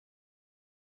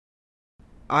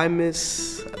I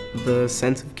miss the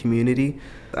sense of community.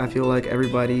 I feel like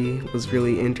everybody was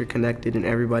really interconnected and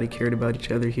everybody cared about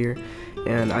each other here.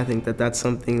 And I think that that's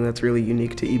something that's really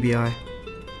unique to EBI.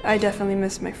 I definitely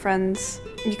miss my friends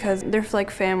because they're like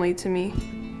family to me.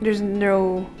 There's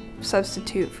no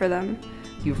substitute for them.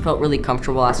 You felt really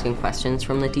comfortable asking questions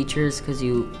from the teachers because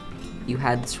you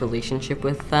had this relationship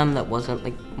with them that wasn't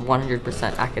like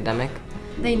 100% academic.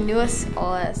 They knew us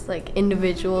all as like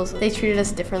individuals. They treated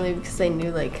us differently because they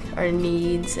knew like our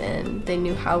needs and they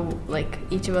knew how like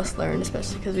each of us learned,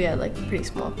 especially because we had like a pretty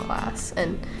small class,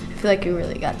 and I feel like we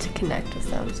really got to connect with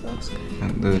them, so that was good.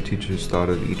 And the teachers thought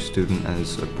of each student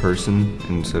as a person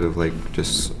instead of like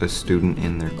just a student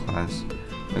in their class,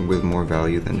 and with more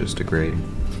value than just a grade.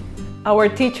 Our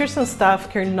teachers and staff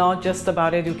care not just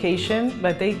about education,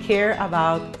 but they care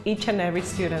about each and every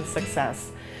student's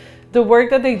success. The work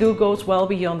that they do goes well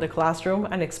beyond the classroom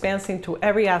and expands into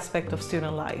every aspect of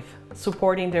student life,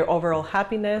 supporting their overall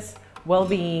happiness,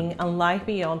 well-being, and life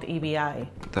beyond EBI.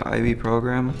 The IB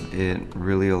program, it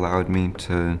really allowed me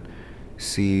to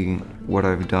see what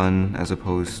I've done as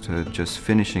opposed to just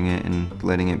finishing it and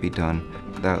letting it be done.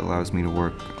 That allows me to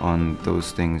work on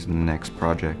those things in the next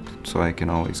project, so I can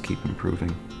always keep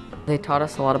improving. They taught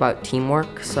us a lot about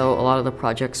teamwork, so a lot of the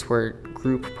projects were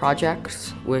group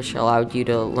projects, which allowed you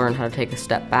to learn how to take a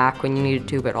step back when you needed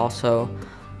to, but also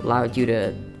allowed you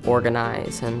to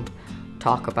organize and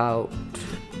talk about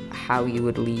how you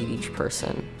would lead each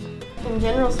person. In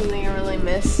general, something I really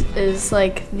miss is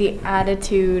like the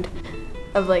attitude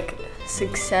of like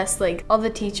success. Like all the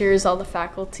teachers, all the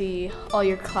faculty, all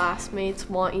your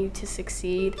classmates want you to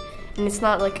succeed, and it's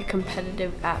not like a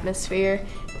competitive atmosphere.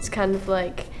 It's kind of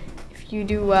like if you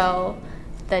do well,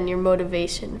 then your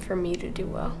motivation for me to do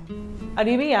well. At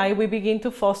EBI, we begin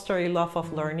to foster a love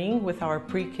of learning with our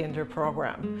pre-kinder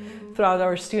program. Throughout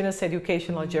our students'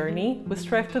 educational journey, we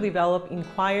strive to develop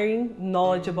inquiring,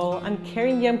 knowledgeable, and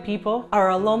caring young people.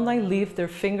 Our alumni leave their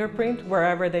fingerprint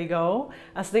wherever they go,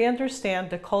 as they understand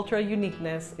the cultural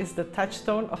uniqueness is the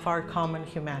touchstone of our common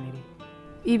humanity.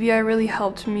 EBI really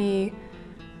helped me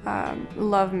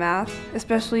love math,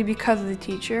 especially because of the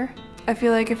teacher. I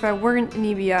feel like if I weren't in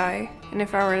EBI and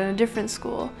if I were in a different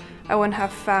school, I wouldn't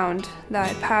have found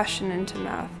that passion into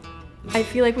math. I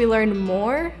feel like we learned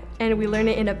more and we learned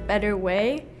it in a better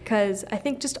way because I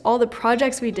think just all the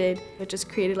projects we did, it just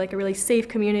created like a really safe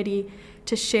community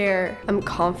to share. I'm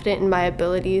confident in my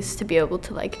abilities to be able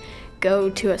to like go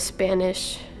to a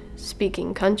Spanish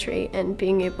speaking country and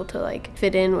being able to like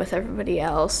fit in with everybody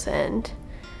else, and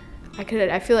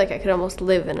I feel like I could almost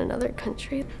live in another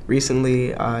country.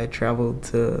 Recently, I traveled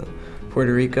to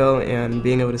Puerto Rico, and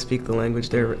being able to speak the language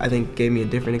there, I think, gave me a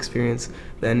different experience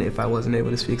than if I wasn't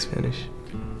able to speak Spanish.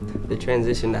 The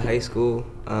transition to high school,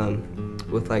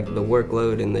 with like the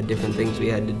workload and the different things we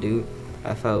had to do,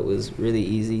 I felt was really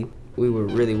easy. We were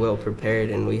really well prepared,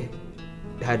 and we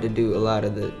had to do a lot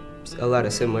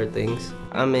of similar things.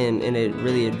 I'm in a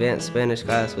really advanced Spanish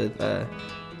class with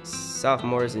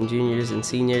sophomores and juniors and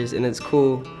seniors, and it's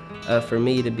cool for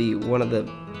me to be one of the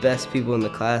best people in the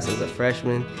class as a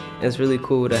freshman. And it's really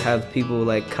cool to have people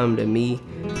like come to me.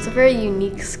 It's a very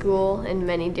unique school in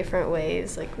many different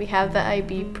ways. Like we have the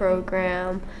IB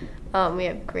program, we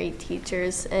have great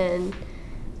teachers, and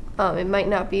it might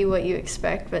not be what you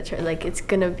expect, but like it's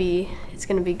gonna be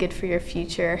good for your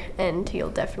future, and you'll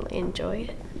definitely enjoy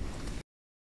it.